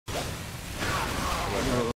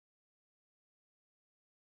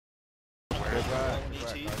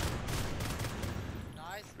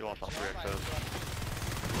Nice. We lost all 3 XOs.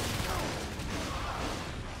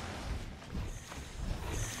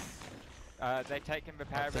 They've taken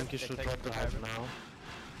repair. I think you should drop the hive now.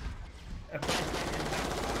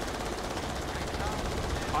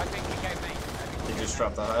 I think we go main. They just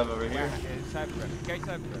dropped the hive over here. Go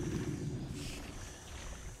Serpent.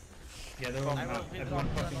 Yeah, they're on everyone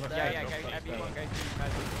fucking rush. Yeah, go. Everyone go to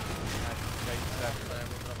Magic. Go to Serpent.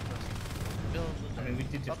 I mean, we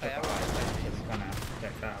did just drop the hive, so we kind of have to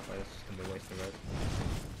protect that, but it's just going to be a waste of road.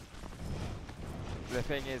 The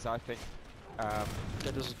thing is, I think.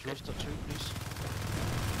 Get us a thruster too, please.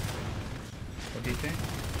 What do you think?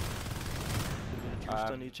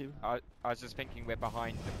 Thruster need you. I was just thinking we're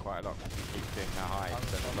behind them quite a lot because we keep doing the hive.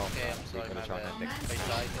 So the long Okay, run, I'm so sorry, we're my trying to bad. fix Face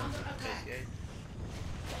icon, face gate.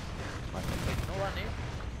 No one here?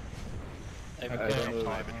 I don't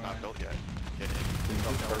know if it's not built yet. Get in.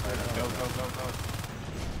 Go.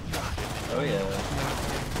 Oh yeah.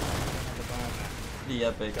 The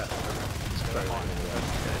epic.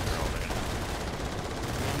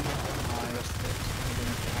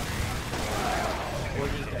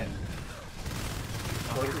 Gorge is dead.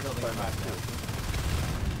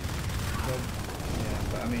 Yeah,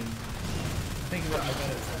 but I mean, think about how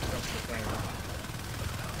better it's drop the flame.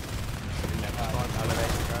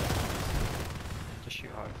 Just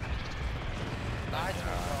shoot hard. Nice.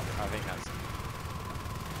 I think that's.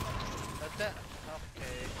 Okay.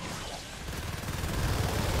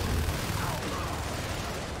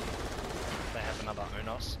 They have another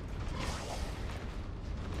Onos.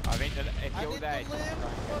 I think that if you're there, just try and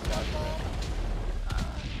get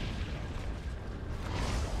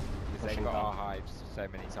because they've got our hives so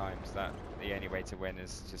many times that the only way to win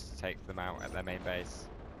is just to take them out at their main base.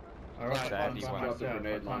 Alright, Drop the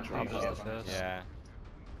grenade launcher on top. Yeah.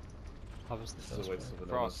 Harvest the first one.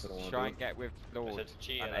 Frost, try and get with Lord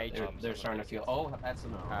and Adrian. They're starting to feel. Oh, that's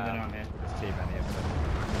enough. They're not here. There's too many of them.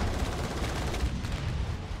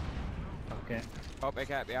 Okay. Oh, Big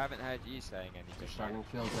Happy, I haven't heard you saying anything. They're starting to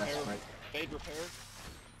feel desperate. Fade repair.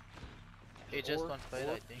 He just won fade,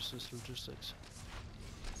 I think. This is logistics.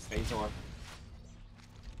 Phase on.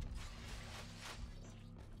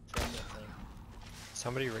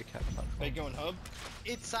 Somebody recap platform. Fade going hub.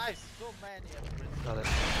 It's size, so many of them. Got it.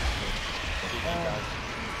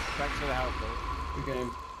 Thanks for the help, Lord. Good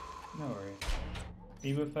game. No worries.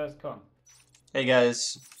 You were first con. Hey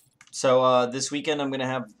guys. So this weekend I'm gonna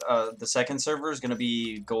have the second server is gonna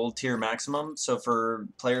be gold tier maximum. So for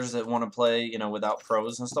players that want to play, you know, without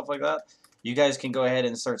pros and stuff like that, you guys can go ahead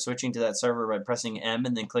and start switching to that server by pressing M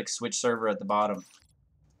and then click switch server at the bottom.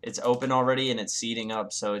 It's open already and it's seating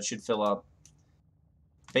up, so it should fill up.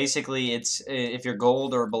 Basically, it's if you're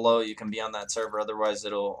gold or below, you can be on that server. Otherwise,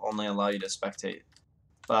 it'll only allow you to spectate.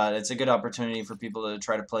 But it's a good opportunity for people to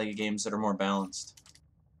try to play games that are more balanced.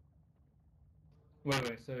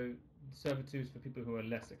 Wait, so server 2 is for people who are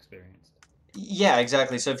less experienced? Yeah,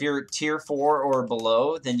 exactly. So if you're tier 4 or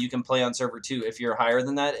below, then you can play on server 2. If you're higher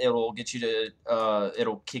than that, it'll get you to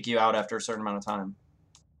it'll kick you out after a certain amount of time.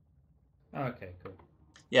 Okay, cool.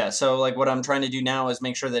 Yeah, so like what I'm trying to do now is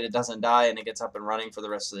make sure that it doesn't die and it gets up and running for the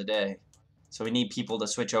rest of the day. So we need people to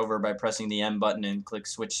switch over by pressing the M button and click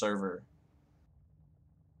switch server.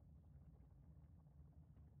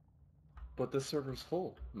 But this server's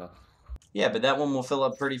full. No. Yeah, but that one will fill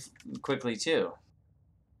up pretty quickly too.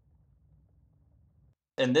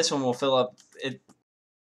 And this one will fill up it.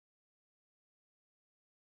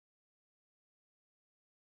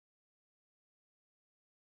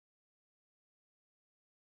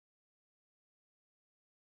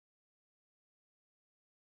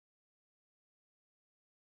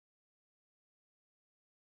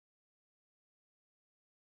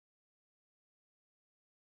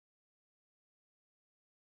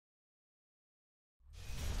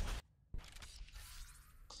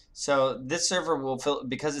 So this server will fill,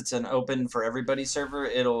 because it's an open for everybody server,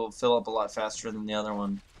 it'll fill up a lot faster than the other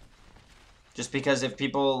one. Just because if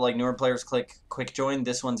people, like newer players, click quick join,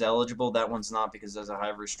 this one's eligible, that one's not because there's a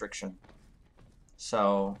hive restriction.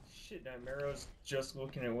 So... Shit, Mero's just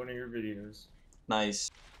looking at one of your videos.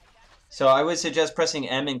 Nice. So I would suggest pressing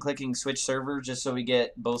M and clicking switch server just so we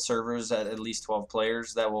get both servers at least 12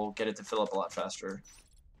 players. That will get it to fill up a lot faster.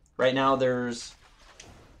 Right now there's...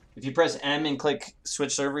 If you press M and click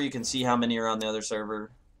switch server, you can see how many are on the other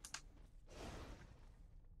server.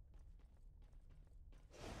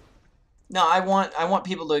 No, I want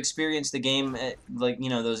people to experience the game at, like, you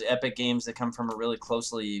know, those epic games that come from a really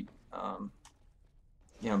closely, you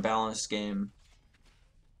know, balanced game.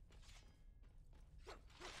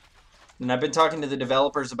 And I've been talking to the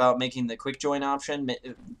developers about making the quick join option,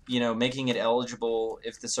 you know, making it eligible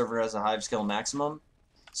if the server has a hive skill maximum,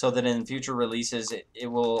 so that in future releases it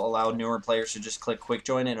will allow newer players to just click quick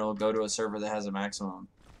join and it'll go to a server that has a maximum.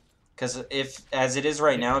 Because if, as it is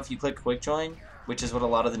right now, if you click quick join, which is what a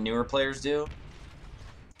lot of the newer players do,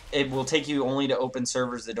 it will take you only to open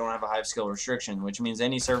servers that don't have a hive skill restriction, which means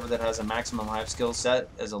any server that has a maximum hive skill set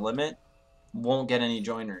as a limit won't get any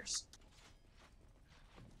joiners.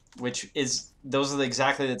 Which is, those are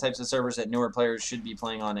exactly the types of servers that newer players should be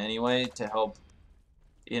playing on anyway to help,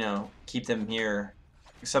 you know, keep them here.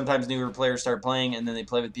 Sometimes newer players start playing and then they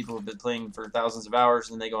play with people who've been playing for thousands of hours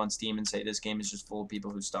and they go on Steam and say this game is just full of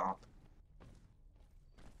people who stomp.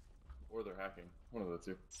 Or they're hacking. One of the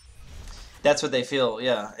two. That's what they feel,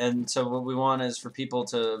 yeah. And so what we want is for people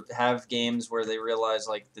to have games where they realize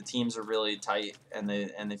like the teams are really tight and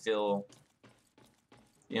they feel,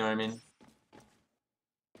 you know what I mean?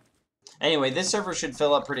 Anyway, this server should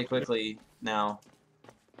fill up pretty quickly now.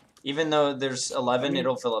 Even though there's 11,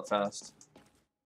 it'll fill up fast.